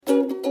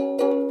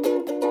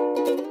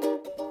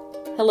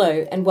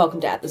Hello and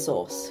welcome to At The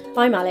Source.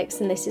 I'm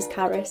Alex and this is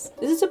Caris.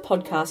 This is a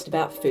podcast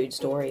about food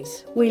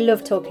stories. We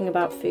love talking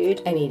about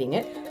food. And eating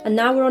it. And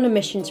now we're on a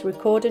mission to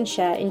record and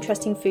share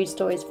interesting food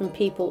stories from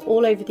people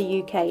all over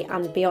the UK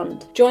and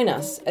beyond. Join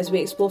us as we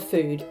explore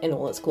food in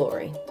all its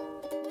glory.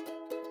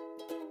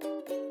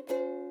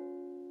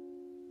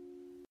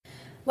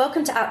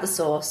 Welcome to At The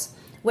Source.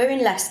 We're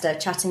in Leicester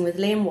chatting with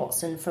Liam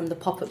Watson from the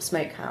Pop-Up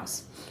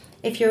Smokehouse.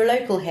 If you're a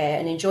local here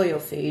and enjoy your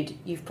food,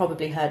 you've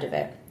probably heard of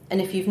it. And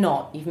if you've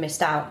not, you've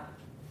missed out.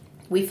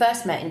 We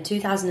first met in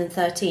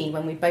 2013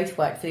 when we both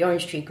worked for the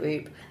Orange Tree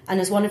Group, and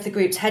as one of the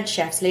group's head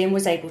chefs, Liam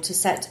was able to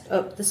set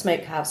up the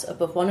smokehouse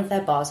above one of their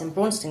bars in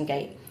Braunston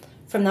Gate.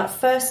 From that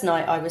first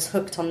night, I was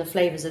hooked on the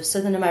flavours of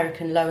Southern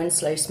American low and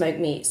slow smoked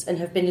meats and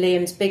have been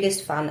Liam's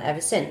biggest fan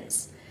ever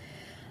since.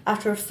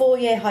 After a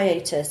 4-year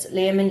hiatus,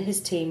 Liam and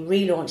his team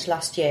relaunched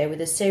last year with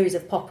a series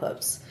of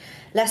pop-ups.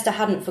 Leicester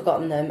hadn't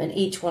forgotten them and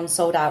each one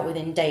sold out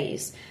within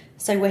days.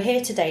 So we're here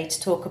today to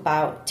talk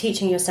about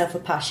teaching yourself a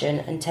passion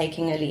and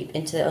taking a leap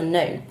into the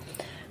unknown.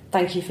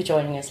 Thank you for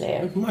joining us,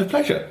 Liam. My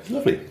pleasure.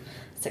 Lovely.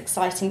 It's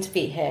exciting to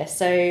be here.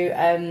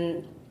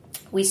 So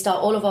we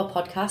start all of our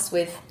podcasts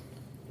with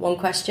one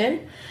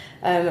question.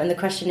 And the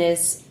question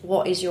is,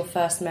 what is your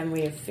first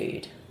memory of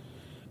food?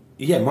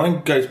 Yeah,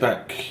 mine goes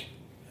back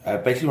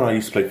basically when I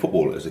used to play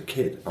football as a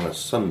kid on a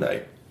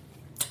Sunday.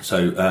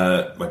 So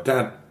my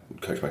dad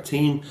coached my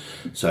team.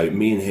 So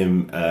me and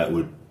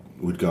him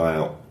would go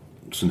out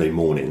Sunday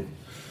morning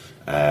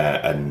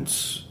and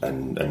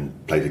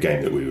play the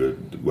game that we were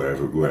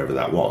wherever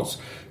that was.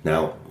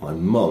 Now my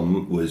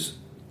mum was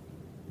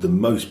the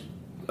most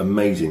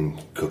amazing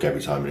cook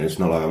every time, and it's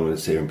not like I'm going to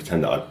sit here and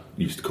pretend that I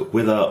used to cook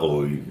with her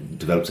or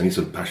developed any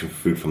sort of passion for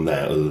food from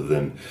there, other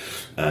than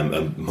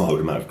a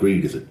mild amount of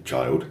greed as a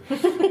child.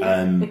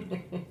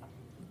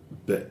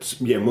 But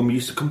yeah, Mum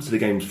used to come to the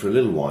games for a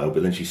little while,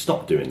 but then she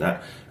stopped doing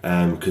that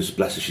because,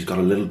 bless her, she's got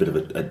a little bit of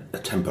a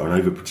temper,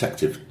 an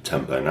overprotective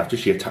temper. And after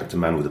she attacked a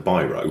man with a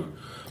biro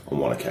on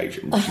one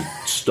occasion,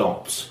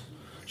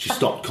 she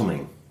stopped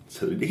coming.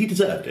 So he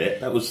deserved it.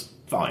 That was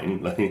fine.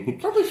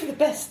 Probably for the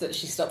best that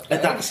she stopped going.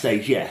 At that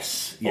stage,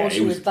 yes. Yeah, or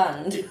she was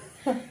banned.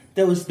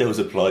 There was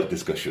a polite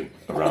discussion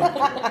around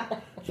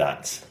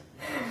that.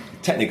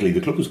 Technically, the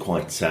club was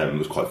quite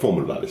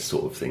formal about this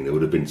sort of thing. There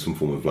would have been some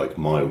form of like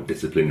mild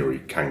disciplinary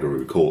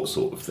kangaroo court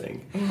sort of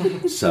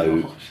thing.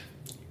 So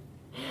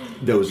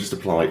there was just a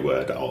polite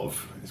word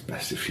of, it's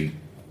best if she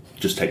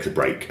just takes a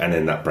break, and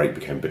then that break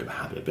became a bit of a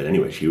habit. But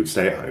anyway, she would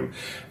stay at home,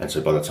 and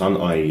so by the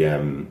time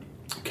I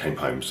came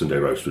home, Sunday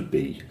roast would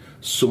be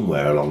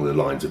somewhere along the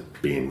lines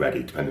of being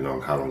ready, depending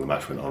on how long the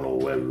match went on or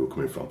where we were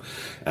coming from.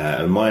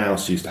 And my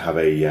house used to have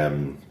a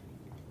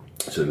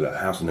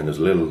house, and then there's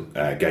a little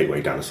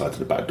gateway down the side to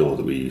the back door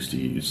that we used to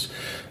use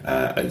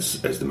as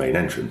the main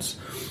entrance.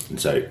 And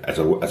so as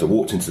I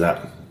walked into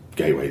that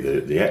gateway,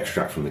 the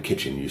extract from the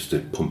kitchen used to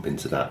pump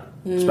into that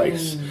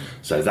space.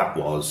 So that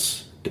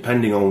was,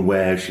 depending on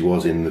where she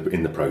was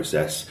in the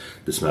process,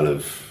 the smell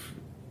of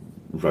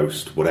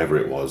roast, whatever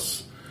it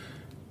was,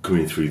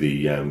 coming through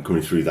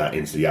that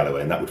into the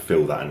alleyway, and that would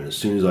fill that. And as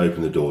soon as I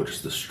opened the door,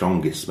 just the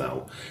strongest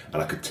smell,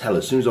 and I could tell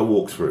as soon as I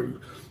walked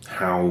through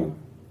how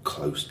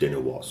close dinner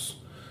was.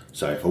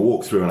 So if I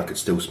walked through and I could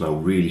still smell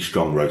really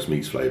strong roast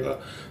meats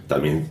flavour,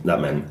 that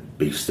meant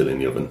beef's still in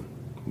the oven.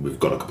 We've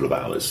got a couple of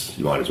hours.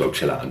 You might as well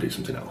chill out and do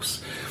something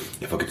else.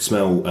 If I could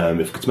smell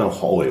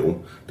hot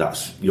oil,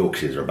 that's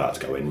Yorkshires are about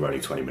to go in. We're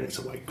only 20 minutes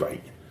away.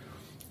 Great.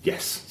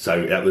 Yes.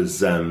 So that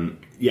was and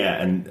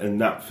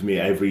that for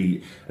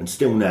me and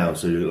still now.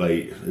 So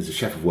like as a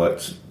chef, I've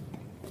worked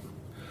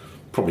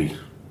probably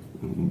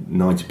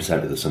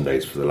 90% of the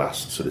Sundays for the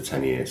last sort of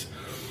 10 years.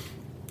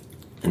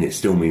 And it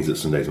still means that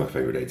Sunday's my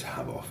favourite day to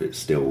have off. It's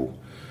still,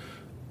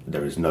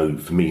 there is no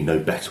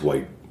better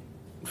way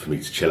for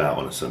me to chill out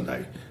on a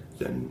Sunday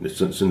than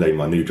Sunday.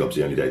 My new job's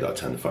the only day that I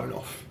turn the phone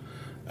off,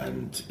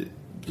 and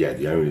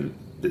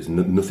there's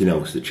nothing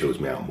else that chills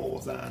me out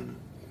more than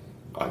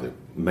either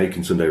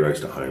making Sunday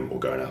roast at home or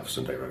going out for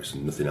Sunday roast.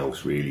 And nothing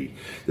else really.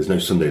 There's no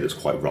Sunday that's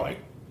quite right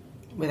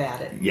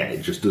without it. Yeah,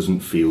 it just doesn't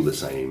feel the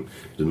same.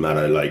 Doesn't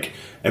matter. Like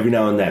every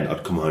now and then,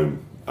 I'd come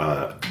home.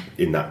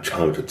 In that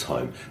childhood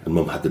time, and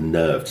Mum had the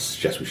nerve to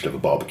suggest we should have a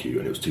barbecue,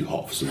 and it was too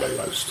hot for Sunday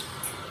roast.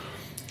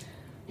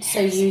 So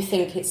you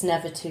think it's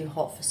never too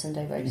hot for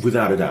Sunday roast?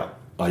 Without a doubt.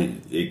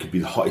 It could be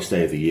the hottest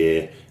day of the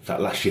year. In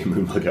fact, last year,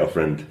 my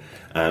girlfriend,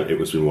 it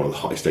was one of the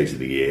hottest days of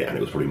the year, and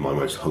it was probably my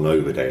most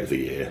hungover day of the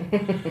year.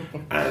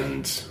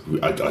 And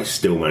I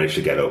still managed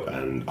to get up,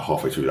 and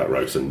halfway through that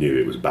roast, I knew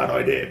it was a bad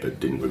idea, but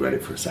didn't regret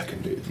it for a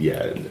second.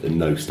 At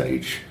no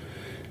stage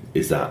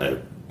is that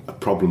a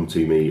problem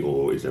to me,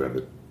 or is there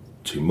ever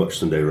too much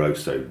Sunday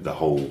roast? So the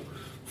whole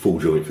full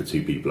joint for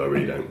two people, I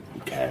really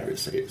don't care.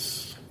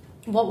 It's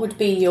What would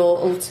be your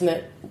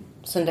ultimate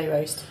Sunday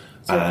roast?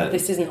 So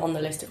this isn't on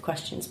the list of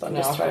questions, but I'm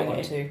just throwing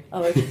it in.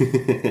 Oh,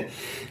 okay.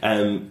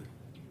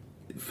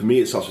 For me,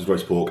 it starts with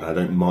roast pork, and I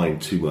don't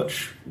mind too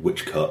much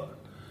which cut.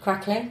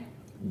 Crackling?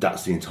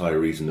 that's the entire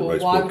reason that Or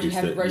roast why pork would you is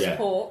have that. roast Yeah.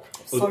 pork?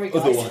 Sorry,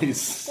 guys.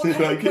 Otherwise, What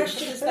kind of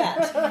question is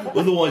that?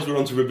 otherwise we're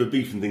on to rubber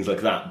beef and things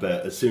like that.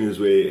 But as soon as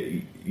for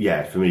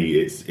me,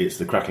 it's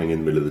the crackling in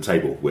the middle of the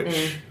table,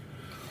 which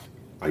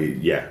I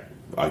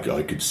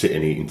could sit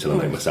and eat until I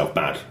make myself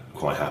bad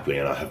quite happily,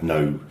 and I have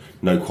no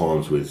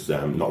qualms with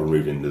not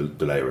removing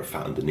the layer of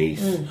fat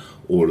underneath.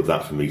 All of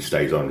that for me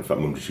stays on. In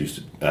fact, Mum just used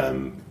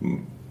to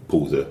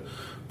pull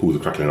the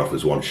crackling off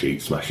as one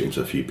sheet, smash it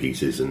into a few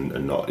pieces,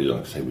 and not,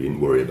 like I say, we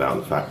didn't worry about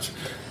the fact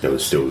there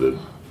was still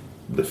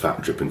the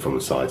fat dripping from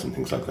the sides and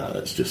things like that.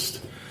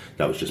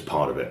 That was just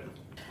part of it.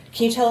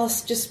 Can you tell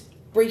us just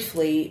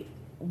briefly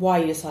why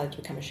you decided to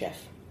become a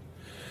chef?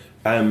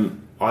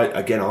 I'm not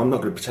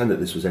going to pretend that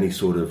this was any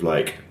sort of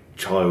like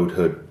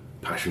childhood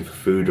passion for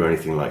food or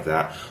anything like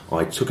that.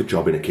 I took a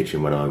job in a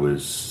kitchen when I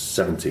was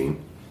 17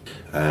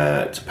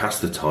 to pass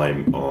the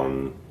time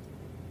on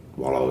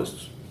while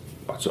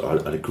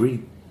I'd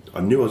agreed. I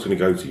knew I was going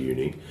to go to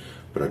uni,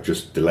 but I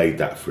just delayed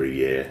that for a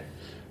year.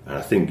 And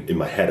I think in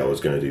my head I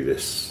was going to do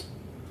this,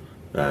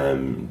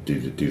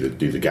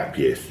 do the gap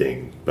year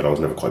thing, but I was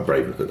never quite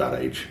brave enough at that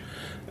age.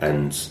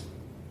 And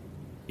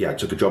I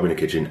took a job in a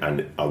kitchen,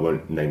 and I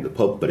won't name the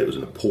pub, but it was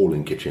an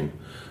appalling kitchen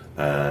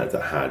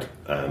that had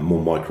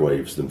more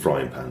microwaves than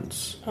frying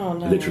pans. Oh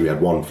no! Literally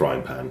had one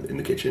frying pan in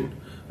the kitchen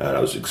that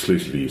was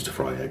exclusively used to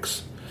fry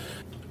eggs.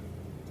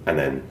 And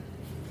then,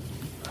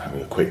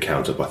 having a quick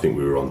count up, I think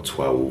we were on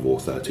 12 or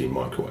 13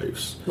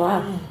 microwaves.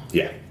 Wow.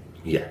 Yeah.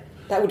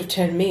 That would have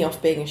turned me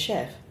off being a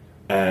chef.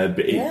 But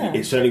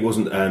it certainly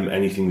wasn't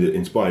anything that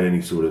inspired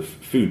any sort of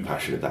food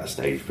passion at that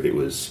stage. But it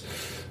was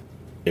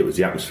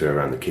the atmosphere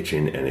around the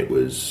kitchen, and it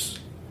was.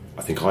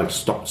 I think I'd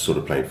stopped sort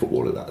of playing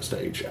football at that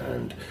stage,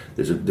 and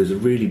there's a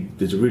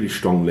really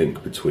strong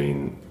link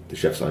between the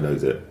chefs I know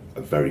that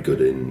are very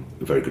good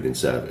in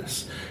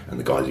service, and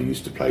the guys who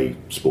used to play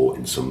sport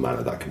in some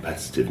manner. That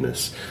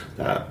competitiveness,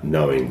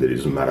 knowing that it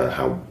doesn't matter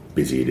how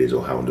busy it is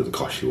or how under the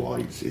cosh you are,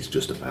 it's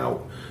just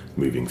about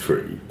moving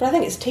through. But I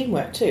think it's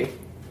teamwork too.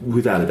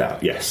 Without a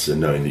doubt, yes,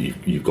 and knowing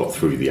that you've got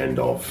through the end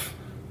of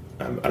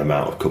an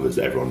amount of covers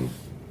that everyone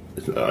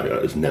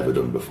has never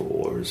done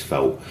before, or has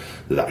felt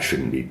that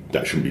shouldn't be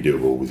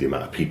doable with the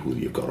amount of people that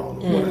you've got on,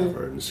 or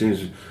whatever. And as soon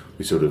as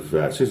I sort of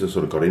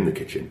got in the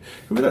kitchen,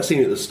 remember that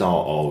scene at the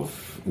start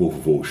of Wolf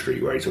of Wall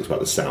Street where he talks about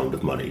the sound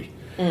of money,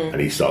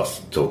 and he starts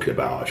talking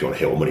about, if you want to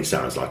hear what money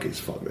sounds like, it's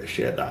fuck this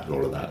shit, that and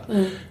all of that.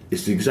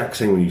 It's the exact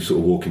same when you sort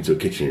of walk into a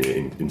kitchen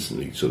and it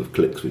instantly sort of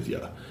clicks with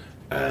you.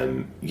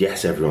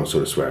 Yes, everyone's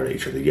sort of swearing at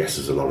each other. Yes,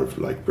 there's a lot of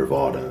like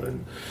bravado,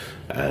 and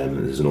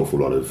there's an awful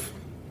lot of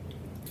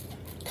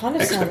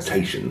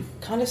expectation.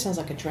 Kind of sounds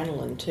like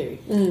adrenaline too.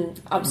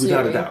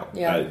 Absolutely. Without a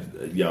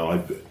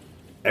doubt.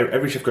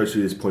 Every chef goes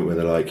through this point where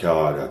they're like,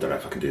 I don't know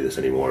if I can do this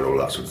anymore, and all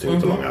that sort of thing,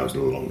 with the long hours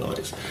and the long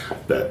nights.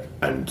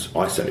 And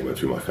I certainly went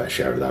through my fair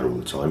share of that all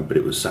the time. But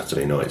it was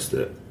Saturday nights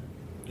that,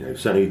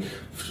 certainly,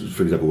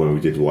 for example, when we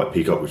did the White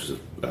Peacock, which was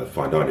a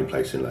fine dining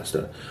place in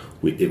Leicester,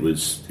 it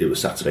was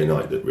Saturday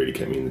night that really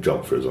kept me in the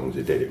job for as long as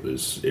it did. It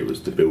was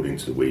the build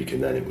into the week,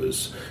 and then it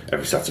was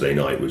every Saturday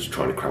night was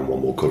trying to cram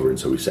one more cover in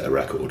so we set a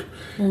record.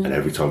 And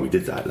every time we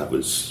did that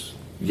was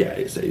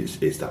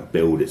it's that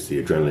build, it's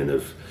the adrenaline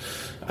of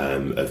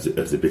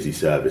the busy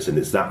service, and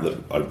it's that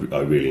I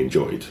really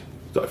enjoyed.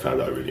 That I found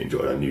that I really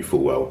enjoyed. I knew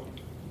full well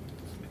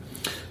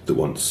that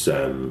once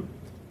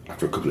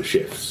after a couple of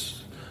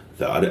shifts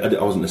that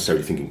I wasn't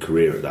necessarily thinking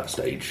career at that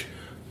stage,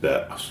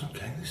 but I was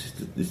okay.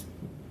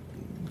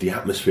 The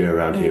atmosphere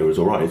around here was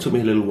all right. It took me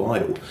a little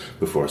while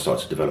before I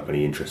started to develop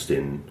any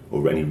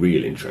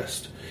real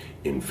interest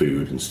in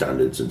food and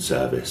standards and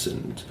service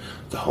and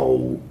the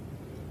whole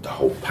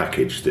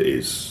package that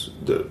is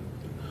the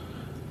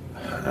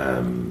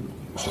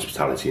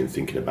hospitality, and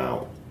thinking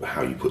about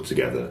how you put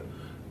together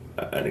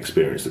an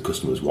experience that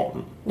customers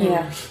want.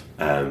 Yeah.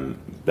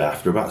 But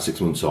after about 6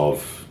 months and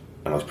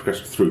I was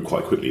progressing through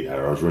quite quickly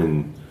there, I was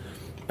running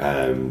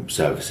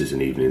services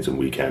in evenings and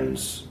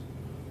weekends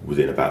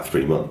within about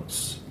 3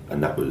 months,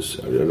 and that was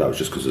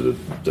just because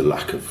of the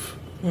lack of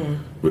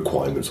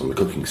requirements on the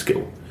cooking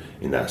skill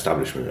in that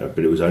establishment.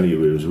 But it was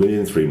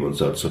within 3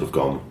 months I'd sort of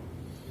gone,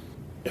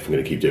 if I'm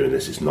going to keep doing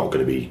this, it's not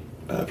going to be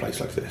a place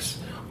like this.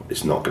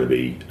 It's not going to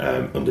be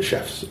under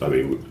chefs. I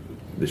mean,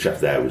 the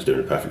chef there was doing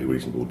a perfectly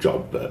reasonable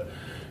job, but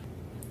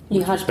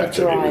you had to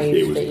drive.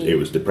 It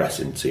was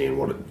depressing seeing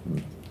what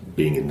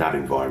being in that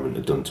environment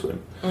had done to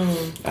him.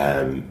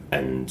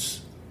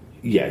 And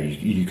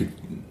you could.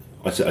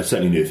 I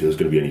certainly knew if there was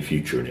going to be any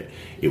future in it,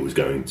 I was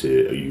going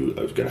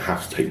to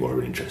have to take more of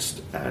an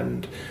interest,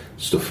 and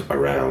stuff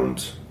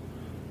around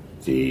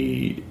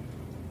the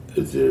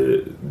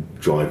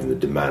drive and the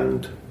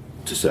demand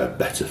to serve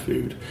better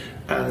food,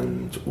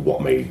 and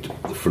what made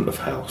the front of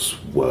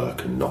house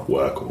work and not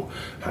work, or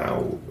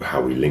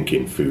how we link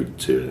in food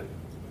to,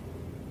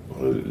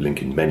 or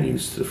link in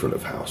menus to the front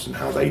of house and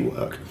how they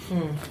work.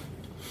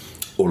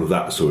 All of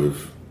that sort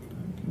of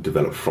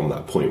developed from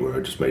that point where I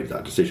just made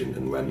that decision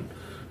and went,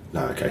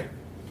 no, okay,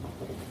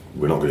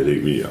 I'm not going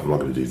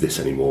to do this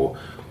anymore.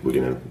 We're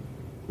going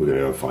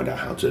to find out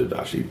how to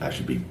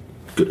actually be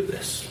good at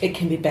this. It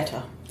can be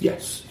better.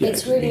 Yes.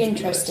 It's really needs to be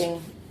less.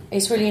 interesting.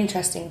 It's really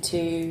interesting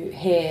to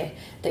hear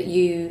that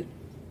you,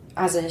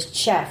 as a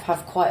chef,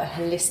 have quite a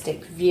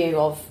holistic view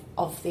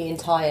of the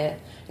entire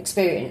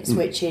experience,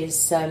 which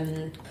is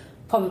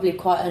probably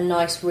quite a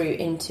nice route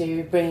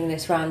into bringing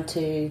this round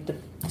to the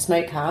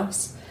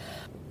smokehouse,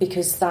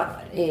 because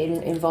that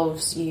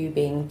involves you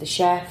being the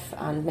chef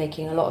and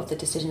making a lot of the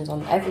decisions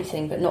on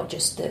everything, but not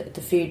just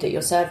the food that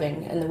you're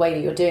serving and the way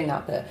that you're doing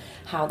that, but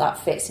how that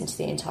fits into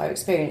the entire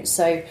experience.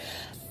 So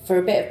for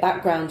a bit of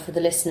background for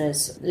the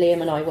listeners, Liam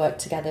and I worked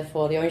together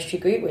for the Orange Tree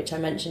Group, which I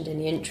mentioned in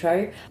the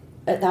intro.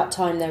 At that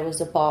time there was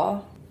a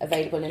bar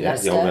available in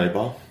Leicester. The old O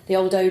Bar. The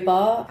old O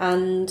Bar,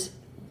 and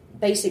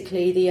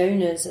basically the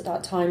owners at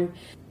that time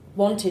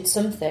wanted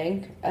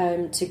something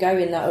to go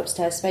in that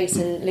upstairs space,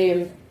 and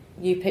Liam,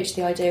 you pitched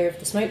the idea of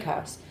the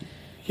smokehouse.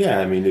 Yeah,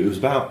 I mean, it was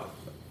about,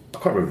 I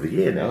can't remember the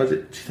year now, is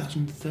it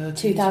 2013?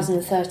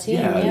 2013,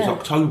 Yeah, it was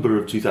October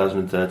of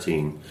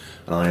 2013,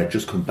 and I had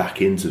just come back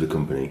into the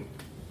company.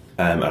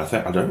 And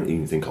I don't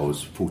even think I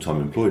was full-time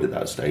employed at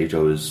that stage. I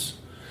was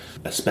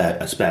a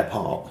spare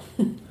part,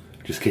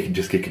 just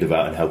kicking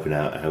about and helping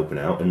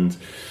out. And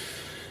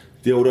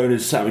the old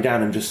owners sat me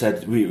down and just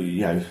said,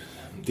 the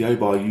O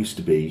Bar used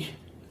to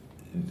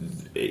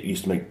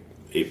make.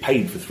 It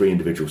paid for 3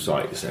 individual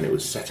sites, and it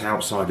was set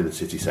outside of the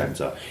city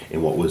centre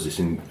in what was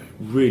this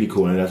really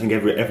cool. And I think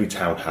every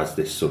town has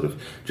this sort of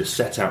just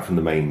set out from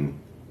the main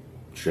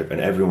strip,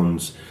 and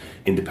everyone's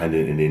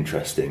independent and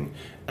interesting.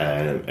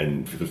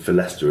 And for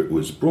Leicester, it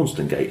was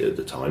Braunston Gate at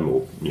the time,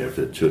 or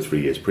for 2 or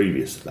 3 years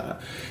previous to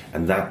that,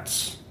 and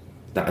that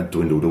had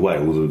dwindled away.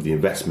 All of the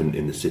investment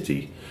in the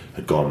city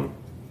had gone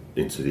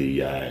into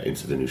the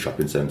new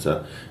shopping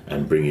centre,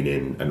 and bringing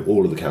in, and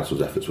all of the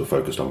council's efforts were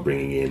focused on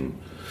bringing in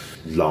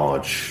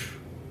large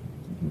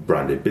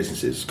branded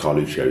businesses.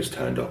 Carluccio's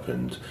turned up,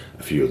 and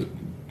a few other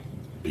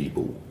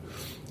people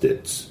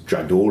that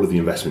dragged all of the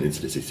investment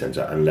into the city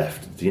centre and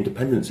left the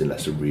independents in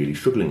Leicester really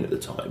struggling at the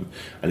time.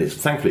 And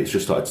thankfully it's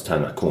just started to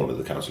turn that corner.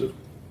 The council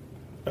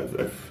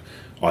of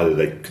either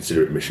they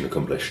consider it mission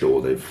accomplished,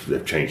 or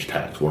they've changed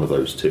tack. One of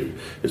those two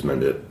has meant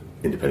that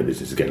independent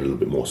business is getting a little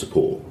bit more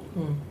support.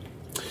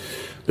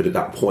 But at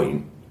that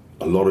point,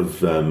 a lot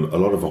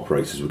of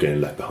operators were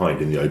getting left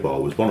behind, and the O Bar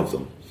was one of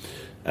them.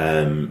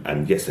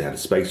 And yes, they had a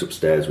space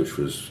upstairs which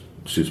was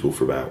suitable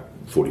for about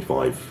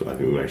 45. I think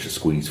we managed to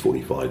squeeze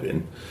 45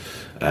 in,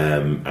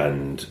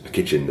 and a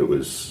kitchen that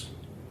was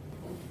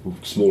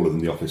smaller than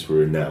the office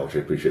we're in now, which I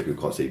appreciate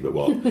people can't see, but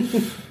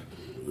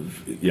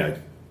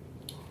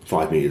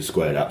 5 metres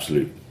squared,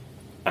 absolute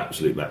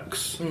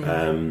max.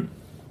 And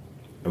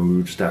we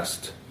were just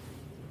asked.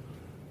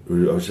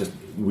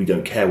 We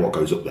don't care what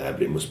goes up there,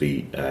 but it must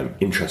be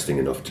interesting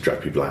enough to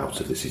drag people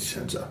out of the city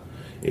centre.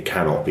 It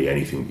cannot be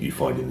anything that you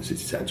find in the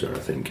city centre. And I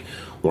think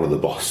one of the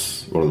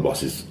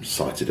bosses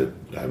cited a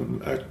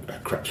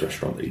crepes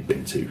restaurant that he'd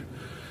been to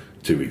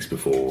 2 weeks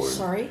before.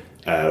 Sorry?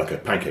 Like a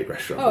pancake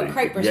restaurant. Oh, a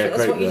crepe restaurant.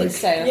 That's what you did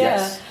say. Yeah.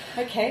 Yes.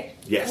 Okay.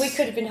 Yes. We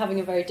could have been having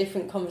a very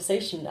different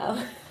conversation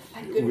now.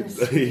 Thank goodness.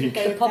 Go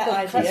with pop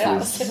that up idea.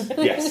 house.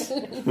 Yes.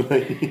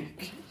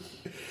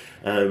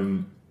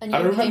 And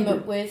you came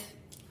up with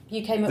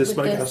the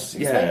smokehouse.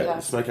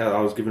 The smokehouse.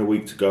 I was given a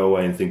week to go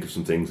away and think of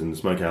some things, and the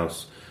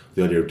smokehouse.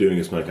 The idea of doing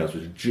a smokehouse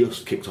was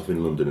just kicked off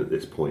in London at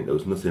this point. There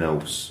was nothing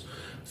else.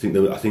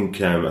 I think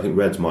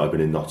Reds might have been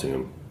in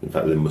Nottingham. In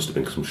fact, there must have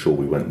been, because I'm sure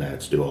we went there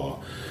to do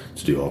our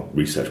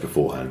research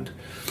beforehand.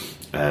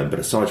 But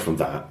aside from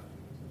that,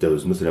 there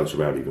was nothing else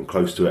around even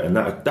close to it. And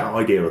that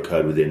idea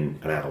occurred within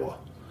an hour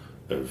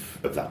of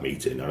that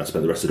meeting. And I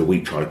spent the rest of the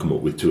week trying to come up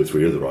with 2 or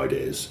 3 other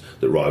ideas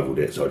that rivaled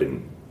it, so I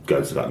didn't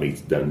go to that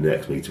meeting, then the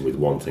next meeting with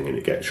one thing and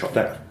it gets shot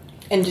down.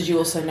 And did you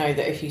also know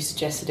that if you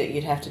suggested it,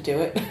 you'd have to do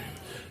it?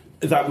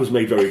 That was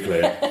made very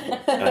clear.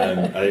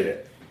 And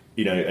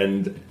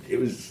it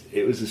was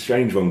a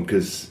strange one,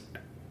 because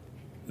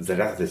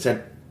they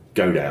said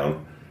go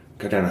down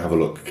and have a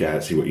look,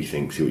 see what you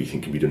think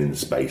can be done in the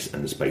space.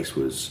 And the space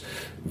was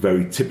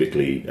very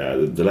typically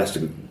the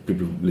Leicester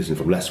people listening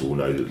from Leicester will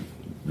know that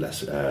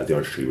the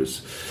Orange Tree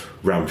was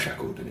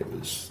ramshackled, and it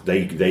was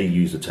they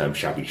used the term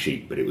shabby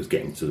chic, but it was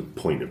getting to the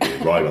point of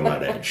being right on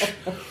that edge.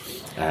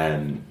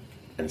 And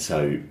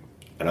so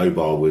an O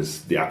Bar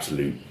was the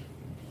absolute.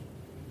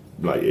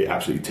 Like, it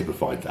absolutely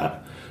typified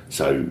that.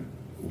 So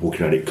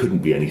walking around, it couldn't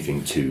be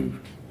anything too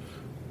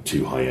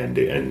high end.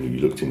 And you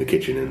looked in the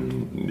kitchen,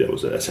 and there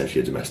was essentially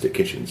a domestic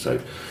kitchen.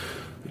 So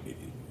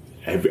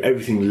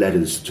everything led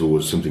us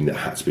towards something that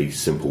had to be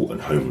simple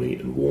and homely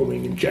and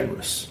warming and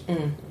generous.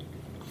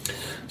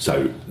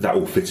 So that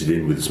all fitted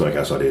in with the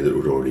smokehouse idea that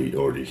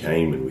already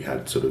came, and we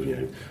had sort of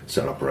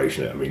set an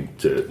operation. I mean,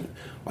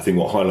 I think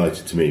what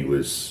highlighted to me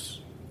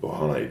was, or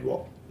highlighted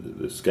what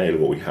the scale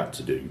of what we had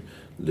to do.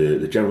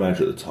 The general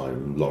manager at the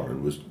time,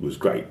 Lauren, was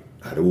great.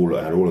 Had all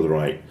of the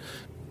right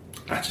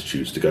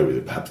attitudes to go with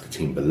it. Perhaps the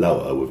team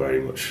below her were very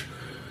much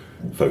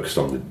focused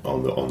on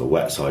the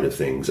wet side of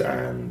things,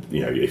 and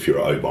if you're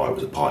at O Bar, it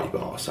was a party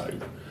bar. So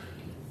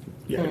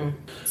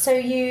So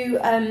you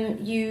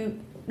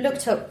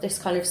looked up this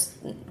kind of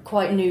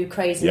quite new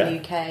craze in Yeah. the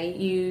UK.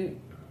 You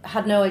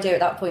had no idea at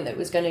that point that it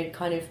was going to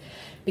kind of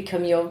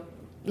become your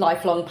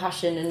lifelong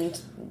passion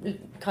and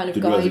kind of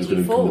Didn't realise guide it was going you to become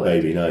the forward.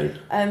 baby,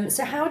 no.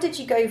 So how did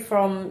you go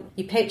from,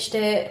 you pitched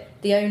it,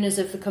 the owners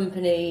of the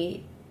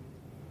company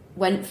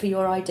went for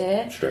your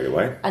idea, Straight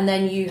away. and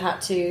then you had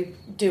to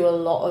do a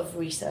lot of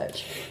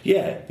research?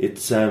 Yeah,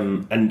 it's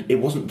and it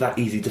wasn't that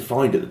easy to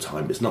find at the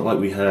time. It's not like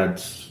we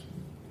had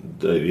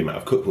the amount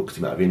of cookbooks, the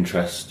amount of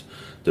interest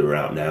that were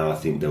out now. I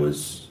think there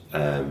was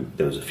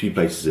a few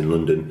places in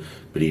London,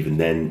 but even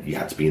then you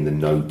had to be in the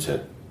know to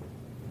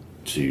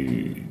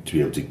be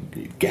able to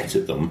get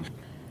at them.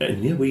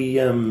 And yeah, we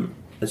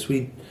as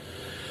we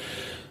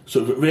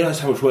sort of realised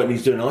how much work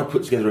needs doing, I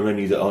put together a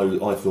menu that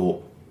I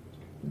thought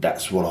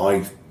that's what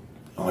I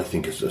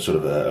think a sort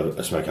of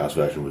a smokehouse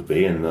version would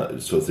be,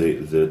 and sort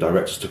of the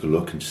directors took a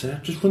look and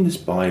said, just run this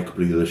by a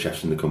couple of the other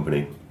chefs in the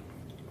company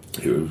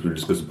who we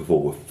discussed it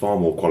before were far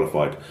more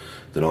qualified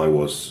than I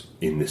was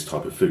in this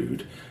type of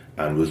food,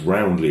 and was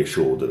roundly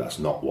assured that that's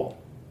not what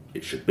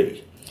it should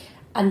be.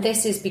 And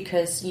this is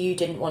because you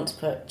didn't want to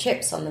put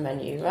chips on the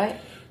menu, right?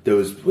 There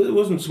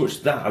wasn't so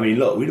much that. I mean,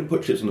 look, we'd have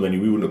put chips on the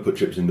menu. We wouldn't have put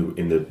chips in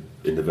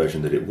the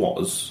version that it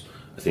was.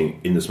 I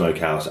think in the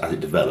smokehouse, as it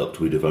developed,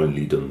 we'd have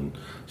only done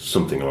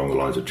something along the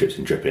lines of chips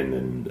and dripping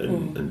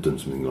and done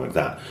something like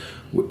that.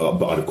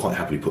 But I'd have quite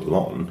happily put them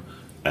on.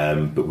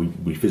 But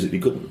we physically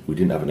couldn't. We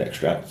didn't have an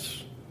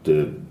extract.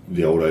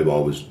 The old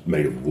O-bar was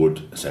made of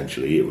wood,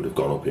 essentially. It would have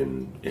gone up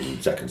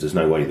in seconds. There's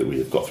no way that we'd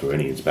have got through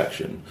any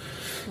inspection.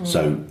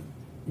 So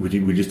we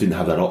just didn't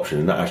have that option,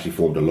 and that actually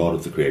formed a lot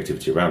of the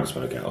creativity around the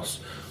smokehouse,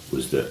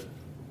 was that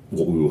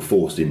what we were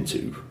forced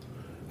into,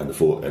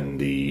 and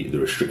the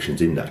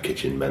restrictions in that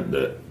kitchen meant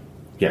that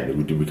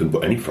we couldn't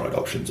put any fried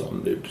options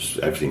on.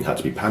 Everything had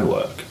to be pan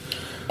work.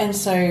 And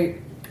so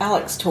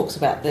Alex talks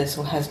about this,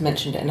 or has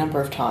mentioned it a number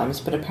of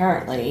times, but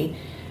apparently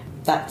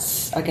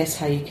that's, I guess,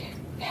 how you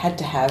had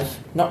to have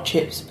not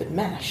chips but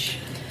mash.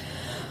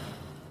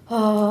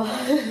 Oh,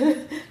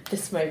 the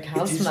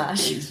smokehouse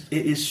mash.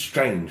 It is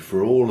strange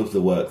for all of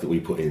the work that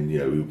we put in.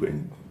 We put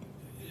in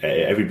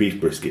every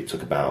beef brisket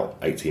took about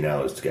 18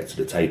 hours to get to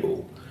the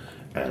table,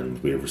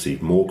 and we have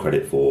received more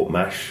credit for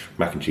mash,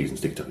 mac and cheese, and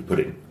sticky toffee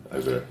pudding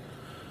over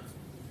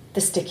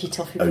The sticky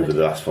toffee pudding. the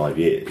last 5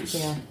 years.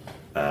 Yeah.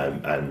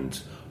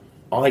 And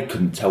I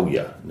couldn't tell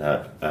you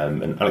now.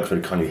 And Alex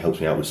very kindly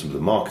helps me out with some of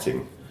the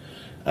marketing.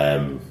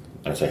 And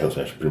I say helps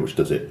me, actually pretty much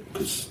does it,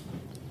 because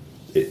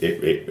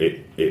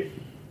it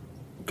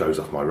goes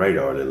off my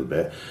radar a little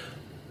bit.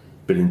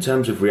 But in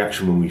terms of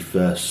reaction when we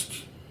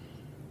first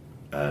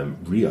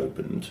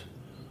reopened,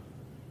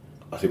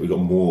 I think we got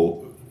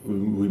more.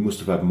 We must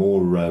have had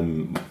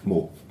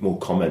more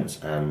comments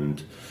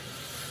and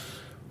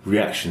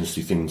reactions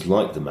to things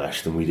like the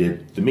mash than we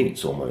did the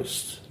meats,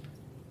 almost.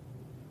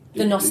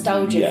 The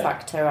nostalgia Yeah.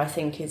 factor, I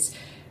think, is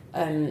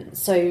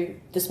so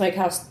the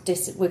smokehouse.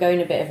 We're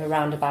going a bit of a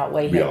roundabout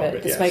way We here, are, but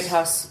but the yes.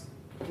 smokehouse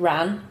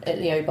ran at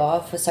the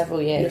O-Bar for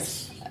several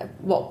years. Yes.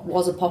 What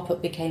was a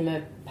pop-up became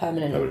a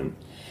permanent, Permanent.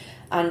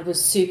 and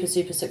was super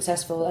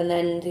successful. And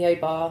then the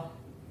O-Bar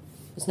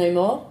was no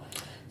more,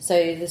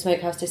 so the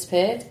smokehouse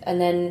disappeared. And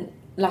then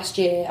last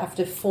year,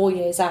 after 4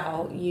 years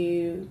out,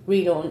 you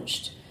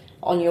relaunched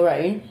on your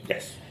own,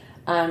 Yes.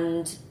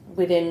 and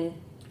within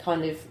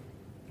kind of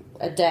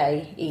a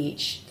day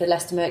each, the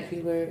Leicester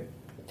Mercury were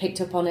picked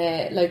up on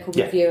it, local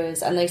Yeah.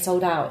 reviewers, and they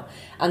sold out.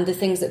 And the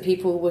things that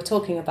people were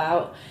talking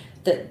about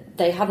that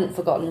they hadn't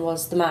forgotten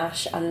was the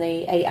mash and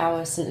the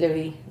 8-hour St.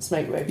 Louis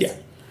smoke ribs. Yeah.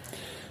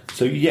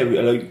 So yeah,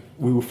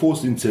 we were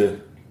forced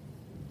into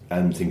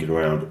thinking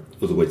around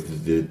other ways.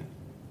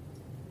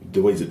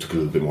 The ways that took a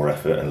little bit more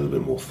effort and a little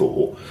bit more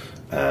thought,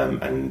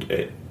 and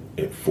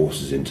it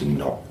forces into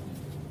not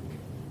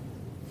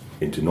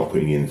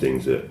putting in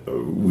things that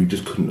we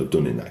just couldn't have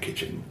done in that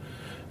kitchen.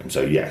 And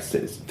so yes,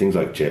 it's things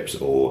like chips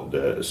or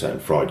the certain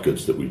fried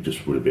goods that we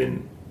just would have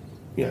been,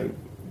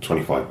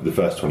 25, the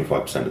first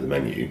 25% of the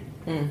menu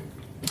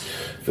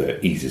for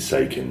ease's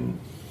sake, and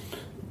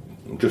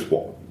just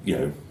what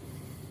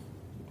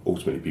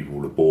ultimately people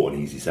would have bought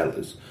and easy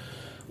sellers.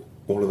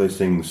 All of those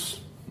things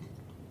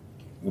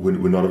were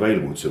not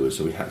available to us,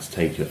 so we had to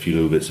take a few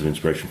little bits of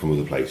inspiration from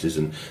other places,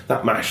 and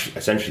that mash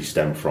essentially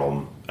stemmed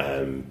from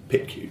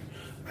PitQ.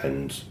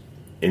 And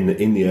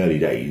in the early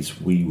days,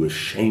 we were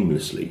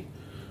shamelessly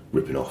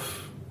ripping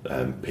off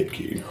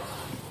PitQ.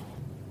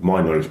 My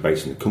knowledge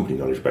base and the company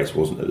knowledge base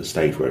wasn't at the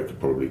stage where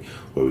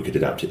we could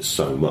adapt it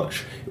so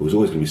much. It was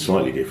always going to be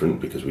slightly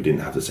different because we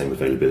didn't have the same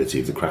availability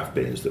of the craft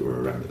beers that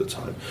were around at the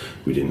time.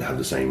 We didn't have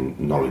the same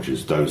knowledge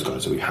as those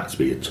guys, so we had to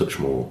be a touch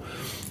more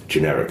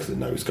generic than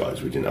those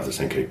guys. We didn't have the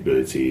same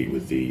capability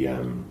with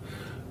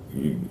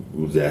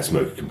with their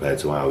smoke compared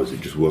to ours. It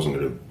just wasn't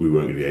going to. We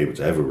weren't going to be able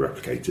to ever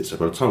replicate it. So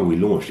by the time we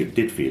launched, it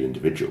did feel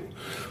individual.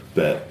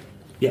 But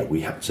yeah, we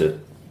had to.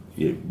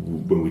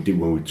 When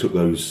we took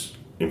those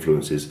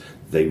influences,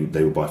 they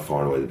were by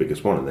far and away the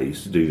biggest one. And they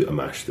used to do a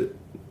mash that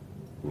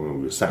when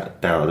we were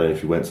sat down. I don't know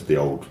if you went to the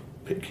old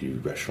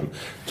PitQ restaurant,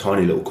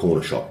 tiny little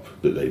corner shop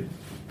that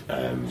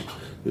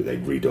that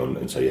they'd redone,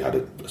 and so you had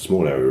a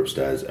small area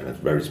upstairs and a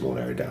very small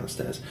area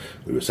downstairs.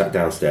 We were sat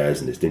downstairs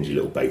in this dingy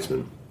little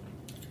basement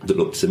that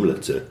looked similar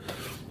to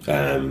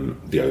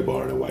the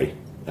O-Bar in a way,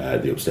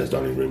 the upstairs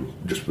dining room,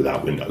 just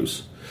without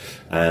windows.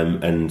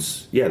 And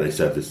yeah, they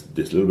served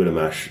this little bit of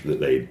mash that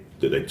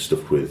they'd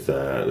stuffed with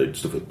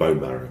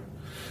bone marrow,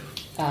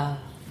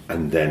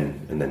 and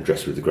then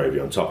dressed with the gravy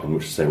on top, in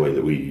much the same way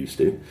that we used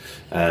to.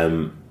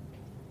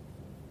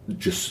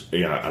 Just,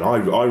 you know, and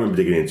I remember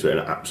digging into it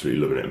and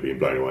absolutely loving it and being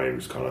blown away, and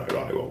was kind of like,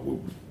 right, well,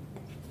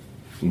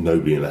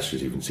 nobody in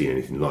Leicester's even seen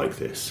anything like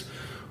this.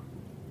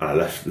 And I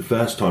left the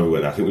first time we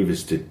went. I think we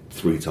visited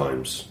 3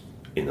 times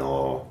in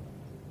our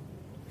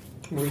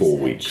 4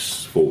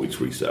 weeks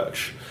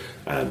research,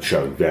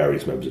 showing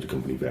various members of the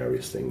company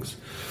various things.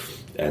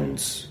 And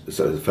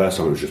so the first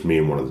time it was just me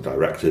and one of the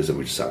directors, and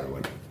we just sat there and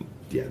went,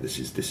 yeah, this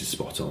is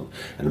spot on.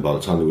 And then by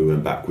the time that we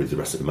went back with the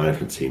rest of the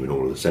management team and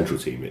all of the central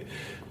team,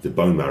 the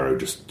bone marrow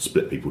just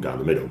split people down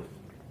the middle,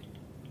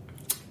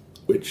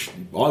 which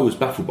I was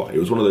baffled by. It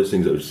was one of those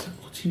things that was just,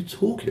 what are you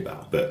talking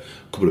about? But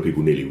a couple of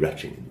people nearly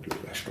retching in the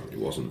restaurant. It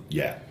wasn't,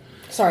 yeah.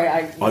 Sorry,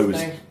 I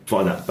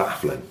find that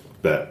baffling,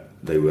 but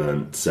they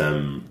weren't.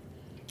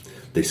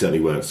 They certainly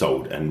weren't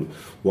sold. And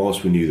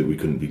whilst we knew that we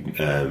couldn't be,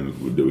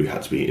 that we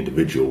had to be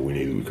individual, we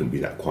knew that we couldn't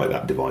be quite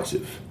that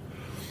divisive.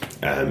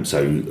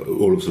 So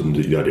all of a sudden,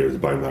 the idea of the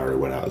bone marrow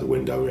went out of the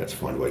window. We had to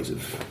find ways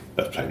of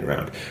playing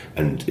around.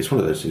 And it's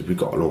one of those things. We've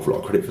got an awful lot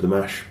of credit for the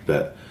mash,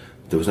 but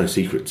there was no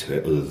secret to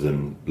it other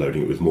than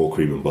loading it with more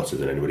cream and butter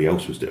than anybody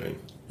else was doing.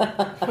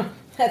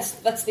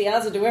 That's the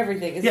answer to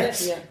everything, isn't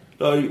yes. it?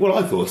 Yeah. Well,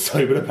 I thought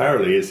so, but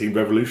apparently it seemed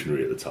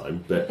revolutionary at the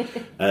time. But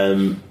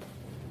and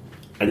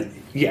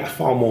yeah,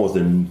 far more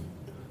than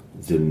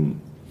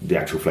the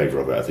actual flavour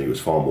of it. I think it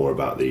was far more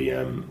about the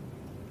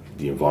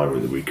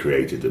environment that we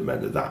created that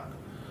meant that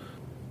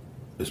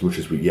as much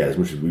as we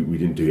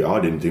didn't do it. I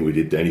didn't think we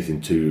did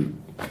anything too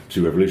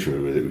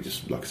revolutionary with it. We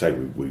just, like I say,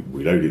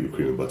 we loaded it with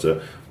cream and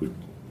butter.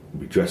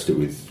 We dressed it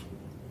with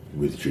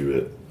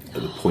jus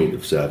at the point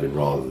of serving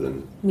rather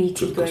than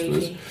meaty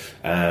gravy.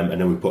 And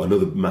then we put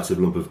another massive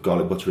lump of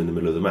garlic butter in the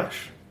middle of the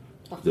mash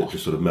that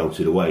just sort of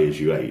melted away as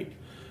you ate.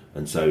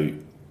 And so,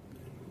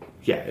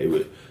 yeah,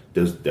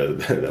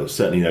 there was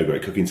certainly no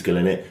great cooking skill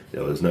in it.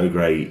 There was no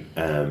great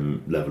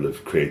level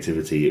of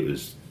creativity. It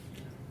was,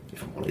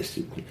 if I'm honest,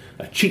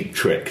 a cheap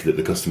trick that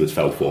the customers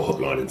fell for,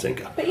 hook, line and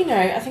sinker. But you know,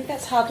 I think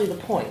that's hardly the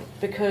point,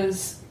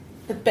 because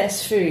the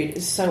best food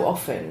is so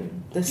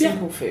often the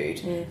simple food.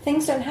 Yeah.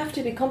 Things don't have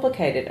to be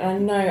complicated. And I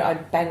know I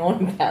bang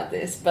on about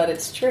this, but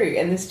it's true,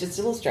 and this just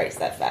illustrates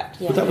that fact.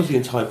 Yeah. But that was the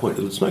entire point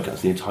of the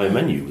smokehouse. The entire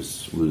menu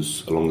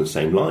was along the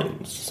same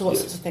lines. So what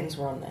sorts of things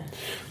were on there?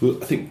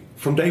 Well, I think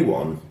from day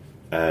one,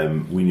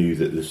 we knew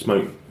that the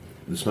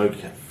smoke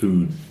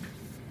food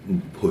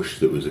push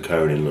that was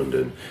occurring in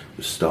London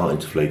was starting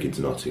to flake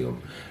into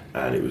Nottingham,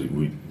 and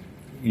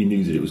you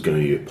knew that it was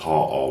going to be a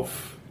part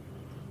of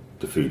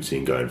the food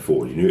scene going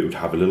forward. You knew it would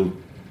have a little,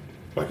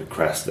 like a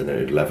crest, and then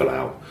it'd level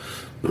out.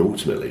 But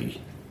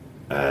ultimately,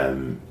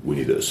 we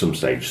knew that at some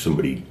stage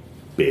somebody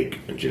big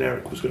and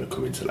generic was going to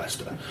come into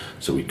Leicester.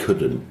 So we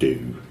couldn't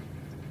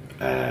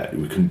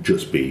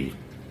just be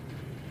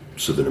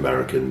Southern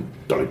American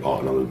Dolly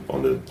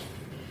Parton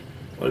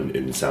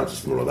in the sound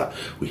system and all that.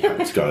 We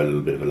had to go a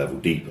little bit of a level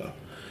deeper.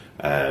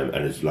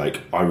 And it's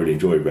like, I really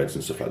enjoy reds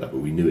and stuff like that, but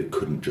we knew it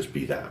couldn't just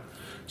be that.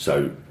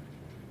 So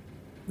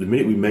the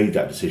minute we made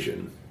that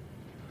decision,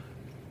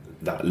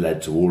 that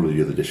led to all of the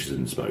other dishes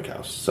in the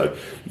smokehouse. So,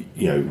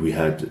 you know, we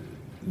had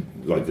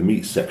like the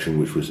meat section,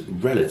 which was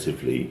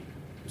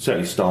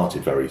certainly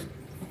started very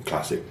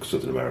classic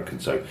Southern American.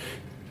 So,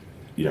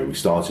 you know, we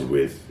started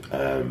with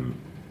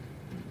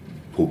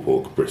pulled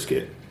pork,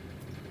 brisket,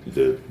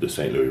 the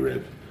St. Louis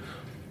rib,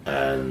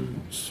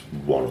 and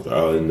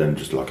and then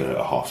just like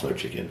a half-smoked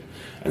chicken.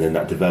 And then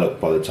that developed.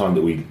 By the time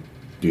that we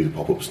do the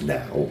pop-ups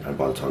now, and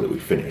by the time that we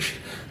finished,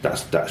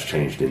 that's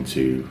changed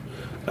into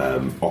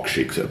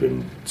oxsheaks that have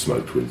been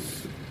smoked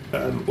with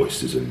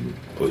oysters and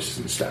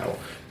stout.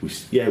 We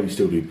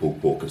still do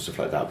pulled pork and stuff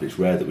like that, but it's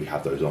rare that we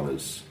have those on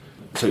as.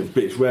 So,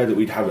 but it's rare that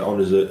we'd have it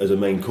on as a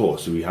main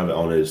course. So we have it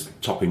on as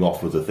topping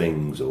off other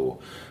things or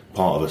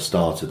part of a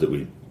starter that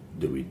we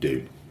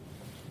do.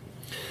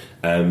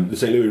 The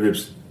St. Louis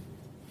ribs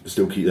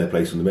still keep their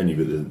place on the menu,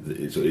 but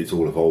it's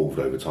all evolved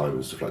over time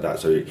and stuff like that.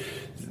 So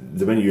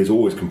the menu is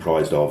always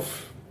comprised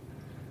of,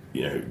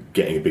 you know,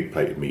 getting a big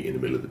plate of meat in the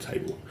middle of the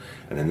table,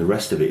 and then the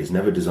rest of it is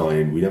never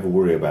designed. We never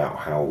worry about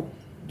how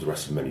the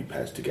rest of the menu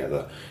pairs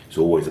together. It's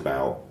always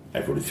about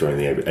everybody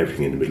throwing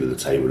everything in the middle of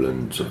the table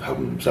and sort of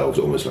helping themselves,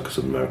 almost like a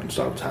Southern American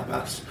style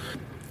tapas.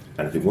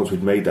 And I think once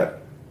we've made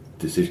that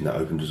decision, that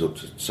opened us up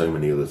to so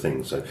many other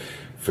things. So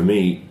for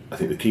me, I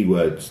think the key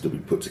words that we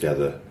put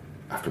together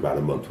after about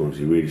a month, once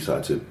we really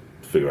started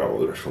to figure out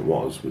what the restaurant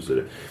was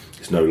that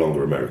it's no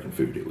longer American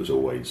food. It was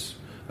always,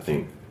 I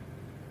think,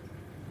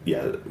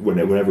 yeah,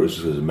 whenever it was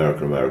just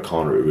American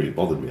Americana, it really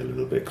bothered me a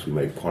little bit, because we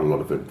made quite a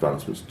lot of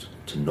advancements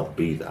to not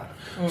be that.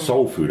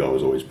 Soul food I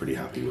was always pretty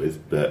happy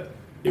with, but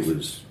it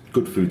was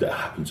good food that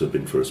happened to have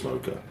been for a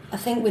smoker. I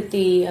think with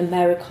the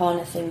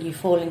Americana thing, you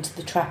fall into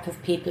the trap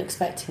of people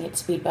expecting it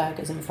to be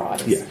burgers and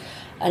fries. Yeah.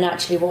 And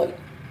actually what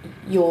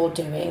you're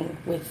doing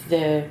with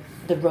the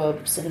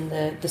rubs and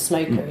the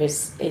smoker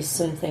is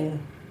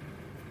something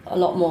a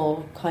lot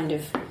more kind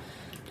of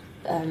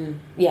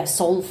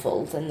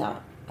soulful than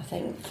that, I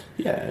think.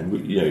 Yeah,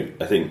 and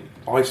I think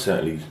I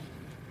certainly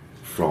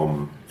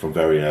from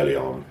very early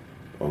on,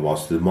 and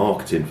whilst the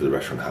marketing for the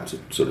restaurant had to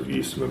sort of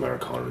use some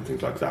Americana and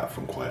things like that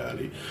from quite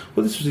early,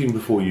 well, this was even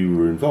before you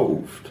were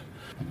involved.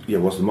 Yeah,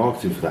 whilst the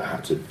marketing for that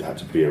had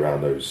to be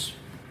around those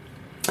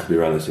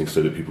things,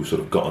 so that people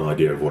sort of got an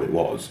idea of what it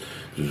was.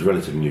 It was a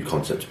relatively new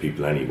concept to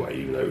people anyway,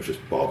 even though it was just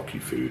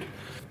barbecue food.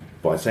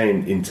 By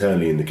saying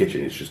internally in the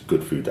kitchen, it's just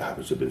good food that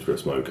happens to have been through a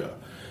smoker.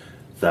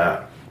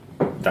 That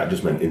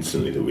just meant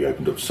instantly that we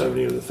opened up so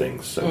many other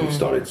things. So we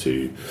started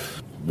to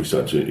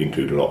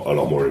include a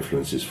lot more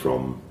influences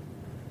from.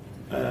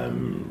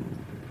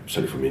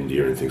 Certainly from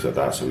India and things like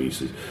that. So we used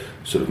to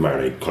sort of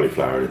marinate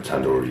cauliflower in a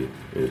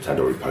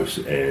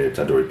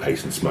tandoori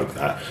paste and smoke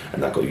that,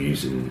 and that got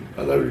used in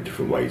a load of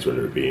different ways,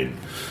 whether it be in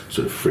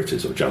sort of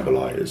fritters or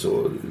jambalayas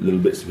or little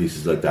bits and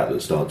pieces like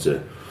that start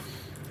to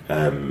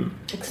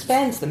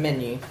expands the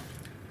menu.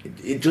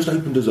 It just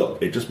opened us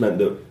up. It just meant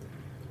that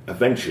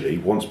eventually,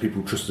 once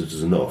people trusted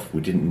us enough,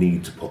 we didn't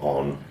need to put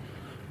on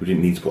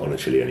a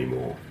chili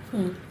anymore.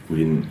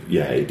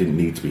 It didn't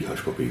need to be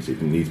hush puppies. It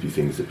didn't need to be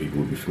things that people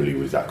would be familiar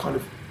with, that kind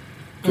of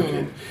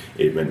cooking.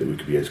 It meant that we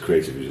could be as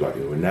creative as like.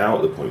 We're now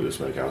at the point with the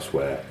smokehouse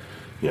where,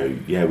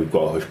 we've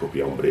got a hush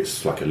puppy on, but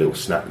it's like a little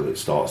snack that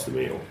starts the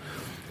meal,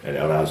 and it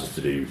allows us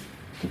to do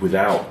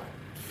without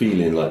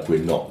feeling like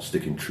we're not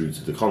sticking true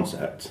to the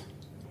concept.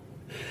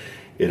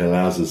 It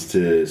allows us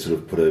to sort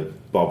of put a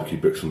barbecue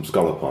Brixham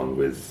scallop on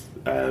with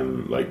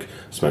like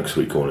smoked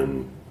sweet corn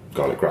and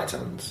garlic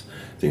gratins.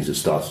 Things that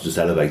start to just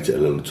elevate it a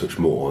little touch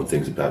more, and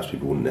things that perhaps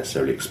people wouldn't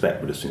necessarily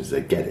expect, but as soon as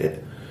they get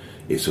it,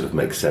 it sort of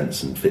makes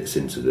sense and fits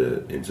into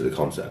the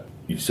concept.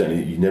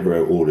 You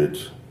never ordered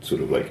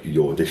sort of like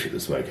your dish at the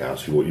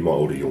smokehouse. You might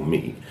order your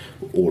meat,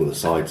 but all of the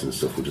sides and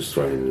stuff were just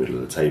thrown in the middle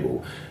of the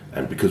table.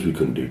 And because we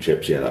couldn't do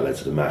chips, that led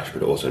to the mash,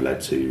 but it also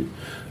led to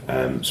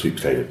sweet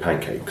potato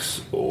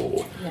pancakes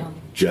or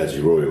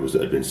Jersey Royals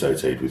that had been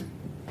sautéed with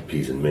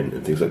peas and mint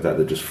and things like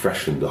that just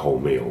freshened the whole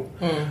meal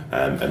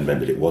and meant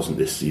that it wasn't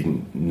this. You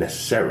didn't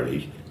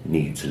necessarily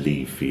need to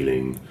leave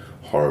feeling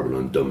horrible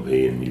and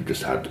dumpy and you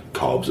just had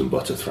carbs and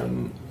butter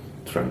thrown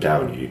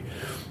down you.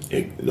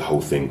 The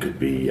whole thing could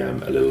be a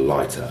little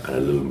lighter and a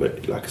little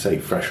bit, like I say,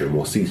 fresher and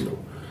more seasonal.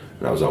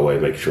 And that was our way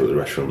of making sure that the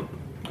restaurant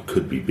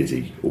could be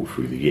busy all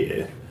through the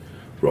year,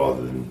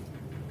 rather than,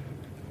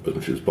 as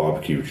much as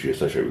barbecue, which you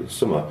associate with the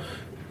summer,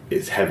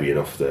 it's heavy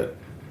enough that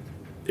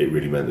it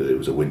really meant that it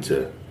was a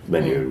winter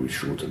menu and we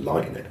struggled to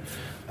lighten it.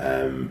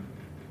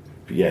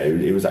 But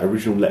it was that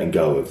original letting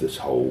go of this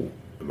whole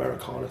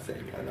Americana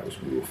thing, and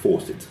we were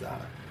forced into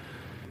that.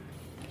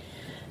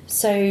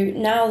 So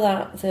now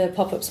that the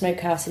pop-up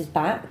smokehouse is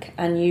back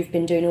and you've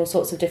been doing all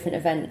sorts of different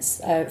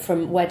events,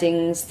 from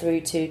weddings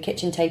through to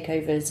kitchen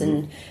takeovers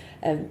and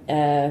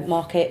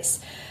markets,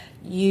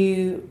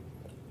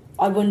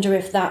 I wonder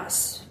if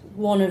that's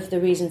one of the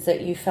reasons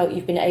that you felt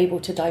you've been able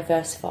to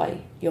diversify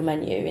your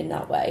menu in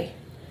that way.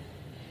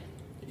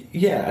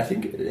 Yeah, I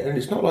think, and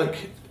it's not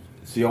like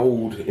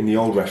in the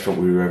old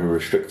restaurant we were ever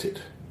restricted.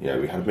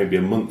 We had maybe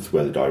a month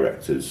where the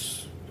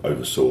directors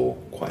oversaw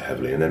quite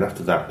heavily, and then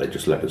after that they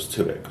just led us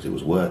to it because it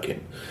was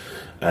working.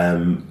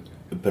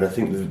 But I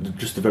think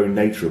just the very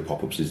nature of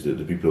pop-ups is that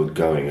the people who are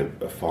going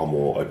are far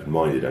more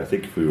open-minded, and I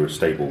think if we were a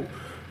stable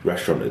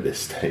restaurant at this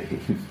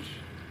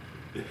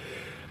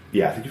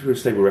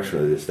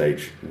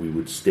stage, we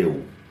would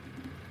still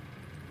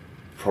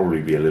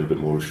probably be a little bit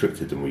more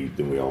restricted than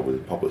we are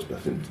with pop-ups. But I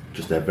think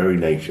just their very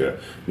nature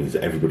means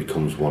that everybody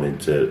comes one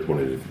at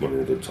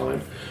a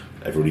time.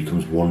 Everybody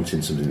comes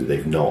wanting something that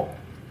they've not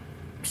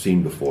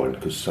seen before, and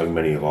because so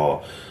many of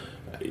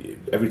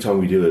every time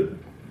we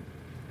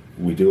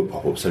do a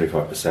pop-up,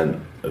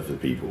 75% of the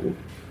people,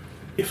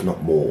 if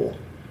not more,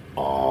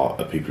 are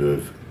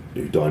people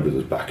who dined with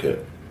us back at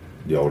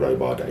the old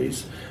O-Bar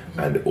days,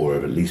 or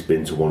have at least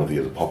been to one of the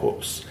other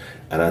pop-ups,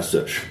 and as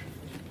such,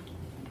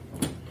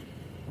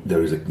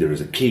 there is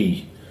a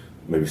key,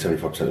 maybe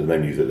 75% of the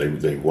menu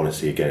that they want to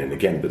see again and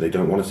again, but they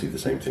don't want to see the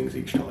same things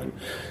each time.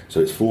 So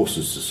it's forced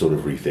us to sort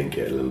of rethink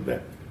it a little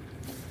bit.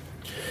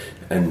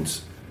 And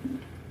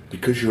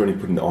because you're only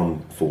putting it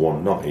on for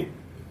one night,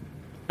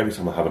 every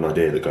time I have an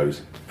idea that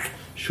goes,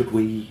 should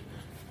we?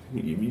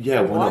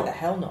 Yeah, why not? Why the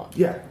hell not?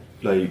 Yeah,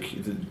 they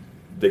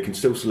can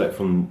still select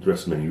from the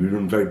rest of the menu. We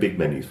run very big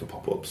menus for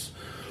pop-ups,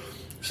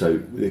 so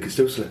they can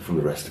still select from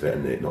the rest of it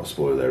and it not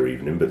spoil their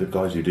evening. But the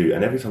guys who do,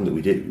 and every time that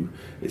we do,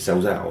 it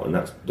sells out. And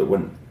that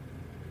went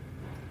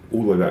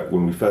all the way back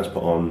when we first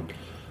put on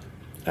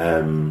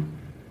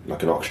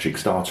like an ox cheek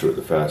starter at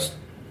the first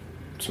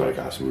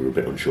smokehouse, and we were a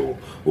bit unsure,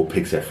 or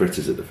pig's head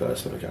fritters at the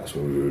first smokehouse,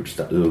 when we were just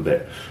a little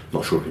bit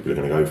not sure if people are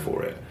going to go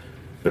for it.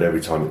 But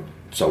every time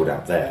sold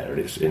out there, and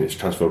it's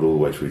transferred all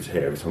the way through to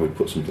here. Every time we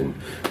put something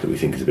that we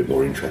think is a bit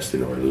more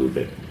interesting or a little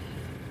bit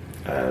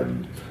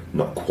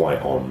not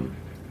quite on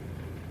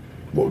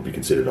what would be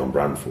considered on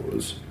brand for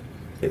us,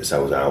 it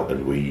sells out,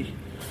 and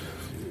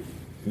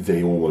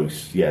they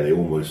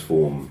almost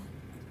form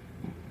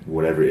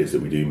whatever it is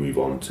that we do move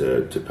on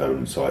to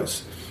permanent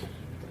sites.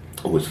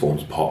 Always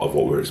forms part of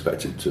what we're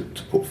expected to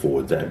put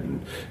forward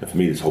then. And for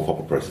me, this whole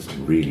pop-up process is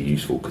really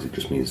useful because it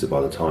just means that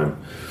by the time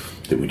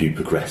that we do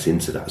progress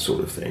into that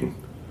sort of thing,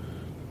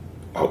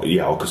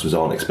 our customers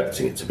aren't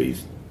expecting it to be,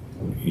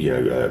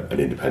 an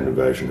independent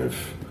version of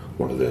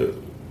one of the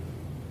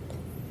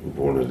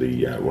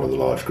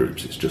large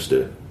groups. It's just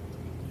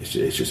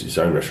its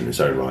own restaurant in its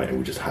own right, and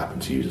we just happen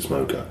to use a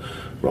smoker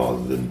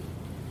rather than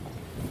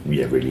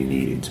really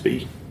needing to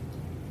be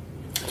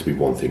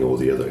one thing or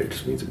the other. It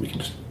just means that we can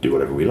just do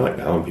whatever we like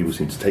now, and people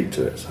seem to take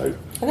to it. So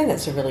I think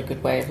that's a really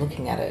good way of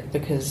looking at it,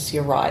 because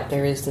you're right,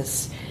 there is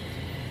this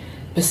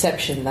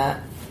perception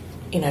that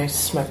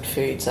smoked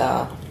foods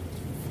are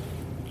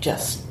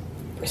just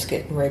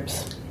brisket and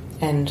ribs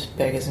and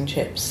burgers and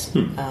chips.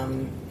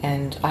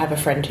 And I have a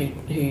friend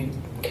who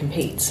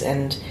competes,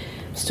 and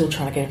I'm still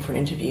trying to get him for an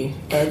interview.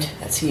 Ed,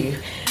 that's you.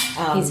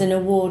 He's an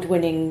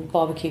award-winning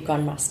barbecue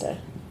grandmaster.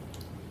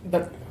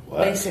 But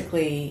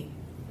basically,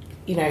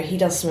 he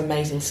does some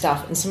amazing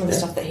stuff, and some of the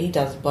stuff that he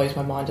does blows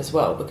my mind as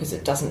well, because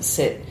it doesn't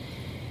sit.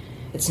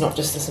 It's not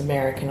just this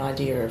American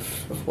idea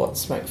of what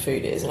smoked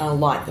food is, and I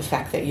like the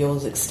fact that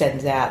yours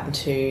extends out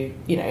into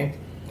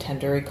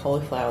tandoori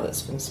cauliflower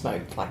that's been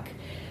smoked like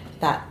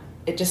that.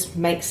 It just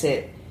makes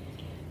it.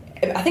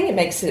 I think it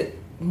makes it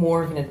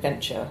more of an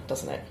adventure,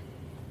 doesn't it?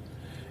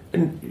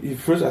 And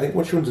for us, I think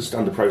once you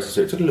understand the process,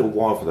 so it took a little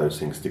while for those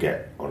things to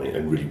get on it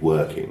and really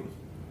working.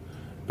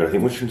 But I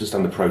think once you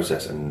understand the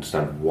process and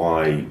understand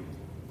why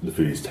the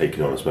food is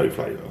taking on a smoke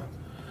flavour,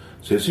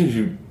 so as soon as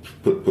you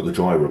put the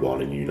dry rub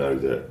on and you know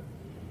that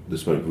the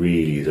smoke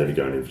really is only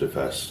going in for the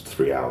first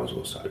 3 hours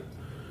or so,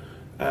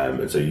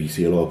 and so you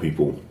see a lot of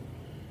people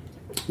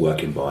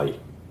working by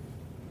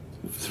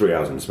 3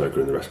 hours in the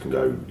smoker and the rest can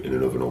go in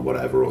an oven or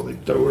whatever, or they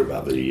don't worry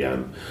about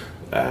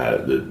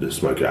the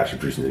smoker actually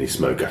producing any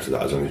smoke after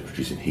that. As long as it's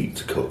producing heat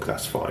to cook,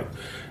 that's fine,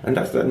 and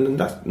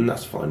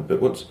that's fine.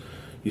 But once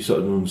you sort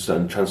of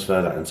understand,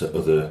 transfer that into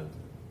other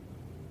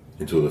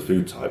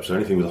food types, so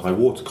anything with a high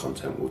water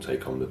content will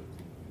take on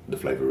the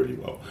flavour really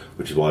well.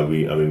 Which is why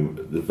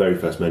the very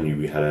first menu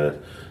we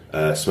had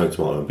a smoked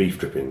tomato and beef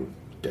dripping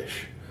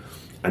dish,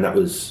 and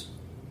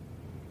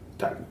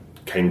that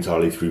came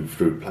entirely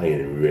through playing,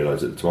 and we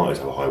realised that the tomatoes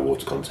have a high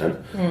water content.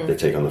 They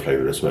take on the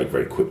flavour of the smoke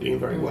very quickly and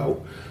very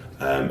well,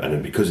 and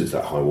then because it's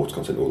that high water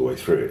content all the way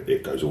through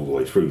it goes all the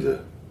way through the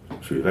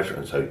vegetable.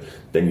 And so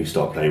then you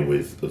start playing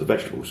with other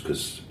vegetables,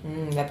 because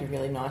that'd be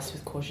really nice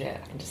with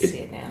courgette. I can just see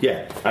it now.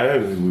 Yeah, I know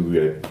we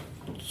were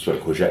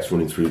smoked courgettes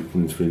running through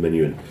the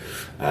menu,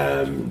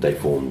 and they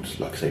formed,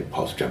 like I say,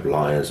 parts of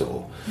jambalayas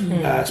or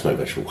smoked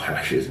vegetable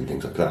hashes and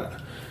things like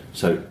that.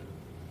 So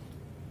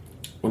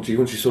once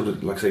you sort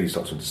of, like I say, you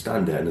start to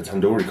understand it, and the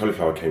tandoori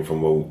cauliflower came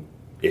from, well,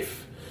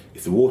 if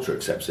the water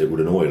accepts it, would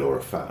an oil or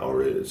a fat, so all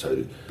of a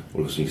sudden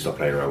you start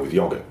playing around with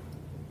yoghurt.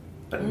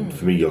 And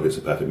for me, yoghurt's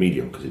a perfect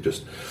medium, because it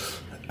just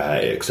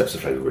it accepts the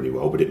flavour really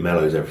well, but it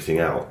mellows everything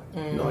out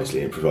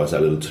nicely, and provides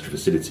that little touch of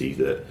acidity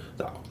that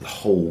the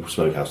whole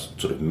smokehouse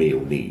sort of meal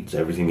needs.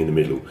 Everything in the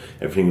middle,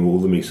 all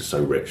the meats are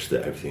so rich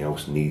that everything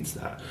else needs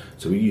that.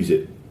 So we use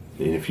it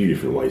in a few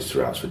different ways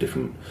throughout for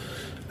different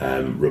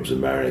rubs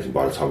and marinades. And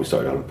by the time we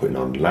started putting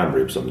on lamb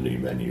ribs on the new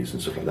menus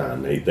and stuff like that,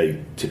 and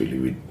they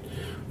typically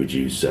we'd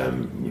use at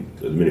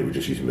the minute we're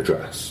just using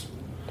madras.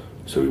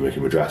 So we make a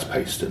madras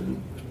paste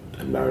and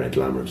marinate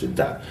lamb ribs in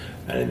that,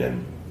 and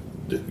then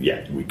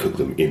we cook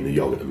them in the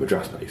yoghurt and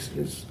madras paste,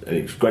 and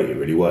it's great. It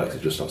really works.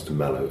 It just starts to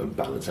mellow and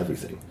balance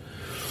everything.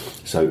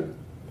 So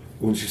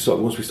once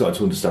we started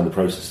to understand the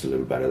process a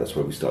little better, that's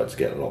where we started to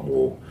get a lot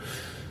more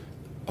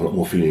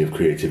feeling of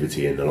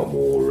creativity, and a lot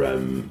more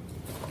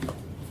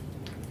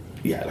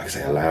like I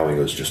say, allowing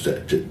us just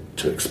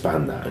to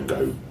expand that and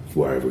go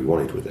wherever we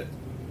wanted with it.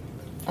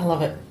 I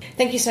love it.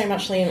 Thank you so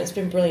much, Liam. It's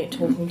been brilliant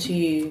talking to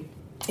you.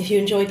 If you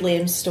enjoyed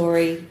Liam's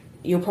story,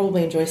 you'll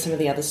probably enjoy some of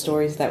the other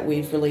stories that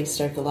we've released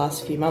over the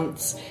last few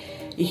months.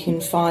 You can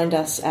find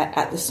us at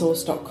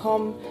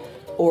thesource.com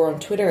or on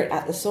Twitter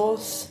at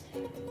 @thesource.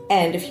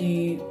 And if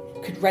you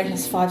could rate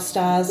us 5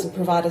 stars and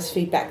provide us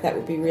feedback, that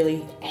would be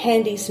really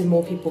handy so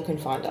more people can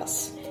find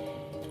us.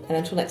 And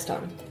until next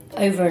time.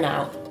 Over and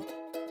out.